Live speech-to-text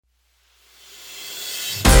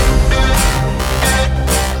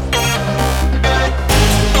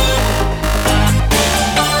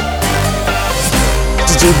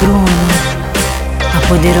Bruno, a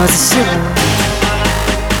poderosa chegou.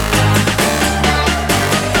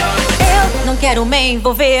 Eu não quero me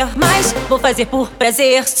envolver, mas vou fazer por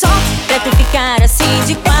prazer, só pra tu ficar assim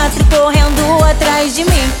de quatro, correndo atrás de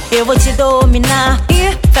mim. Eu vou te dominar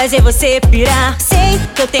e fazer você pirar. Sei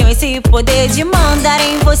que eu tenho esse poder de mandar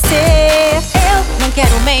em você. Eu não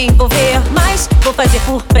quero me envolver, mas vou fazer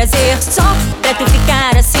por prazer, só pra tu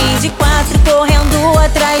ficar assim de quatro, correndo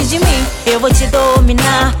atrás de mim. Eu vou te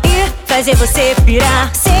dominar e fazer você pirar.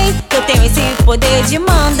 Sei que eu tenho esse poder de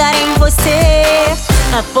mandar em você.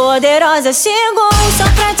 A poderosa chegou só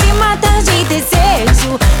pra te matar de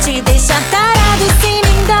desejo, te deixar tarado sem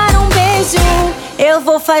nem dar um beijo. Eu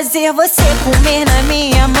vou fazer você comer na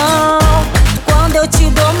minha mão. Quando eu te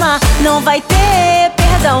domar, não vai ter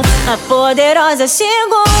perdão. A poderosa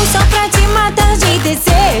chegou só pra te matar de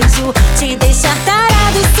desejo, te deixar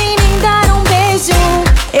tarado sem nem dar um beijo.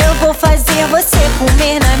 Eu vou fazer você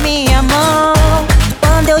comer na minha mão.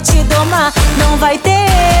 Quando eu te domar, não vai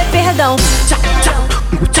ter perdão.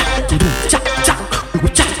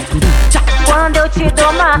 Quando eu te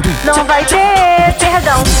domar, não vai ter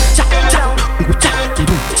perdão.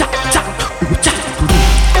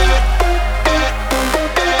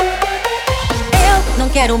 Não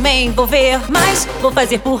quero me envolver, mas vou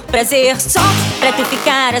fazer por prazer, só pra tu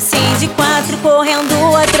ficar assim de quatro,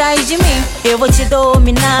 correndo atrás de mim. Eu vou te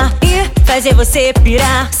dominar e fazer você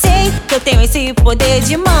pirar. Sei que eu tenho esse poder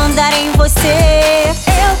de mandar em você.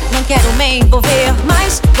 Eu não quero me envolver,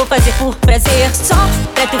 mas vou fazer por prazer, só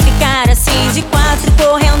pra tu ficar assim de quatro,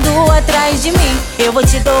 correndo atrás de mim. Eu vou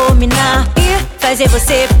te dominar e fazer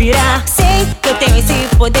você pirar. Sei que eu tenho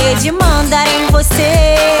esse poder de mandar em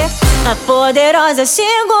você. A poderosa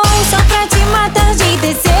chegou só pra te matar de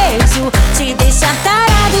desejo, te deixar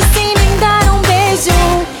tarado sem nem dar um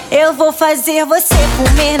beijo. Eu vou fazer você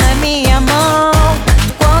comer na minha mão.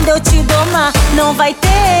 Quando eu te domar, não vai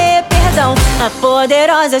ter perdão. A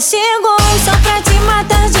poderosa chegou só pra te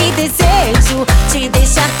matar de desejo, te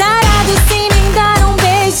deixar tarado sem nem dar um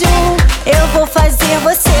beijo. Eu vou fazer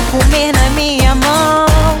você comer na minha mão.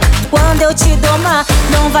 Quando eu te domar,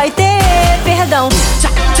 não vai ter perdão.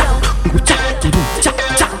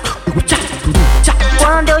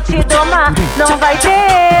 Quando eu te domar, não vai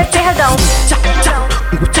ter perdão.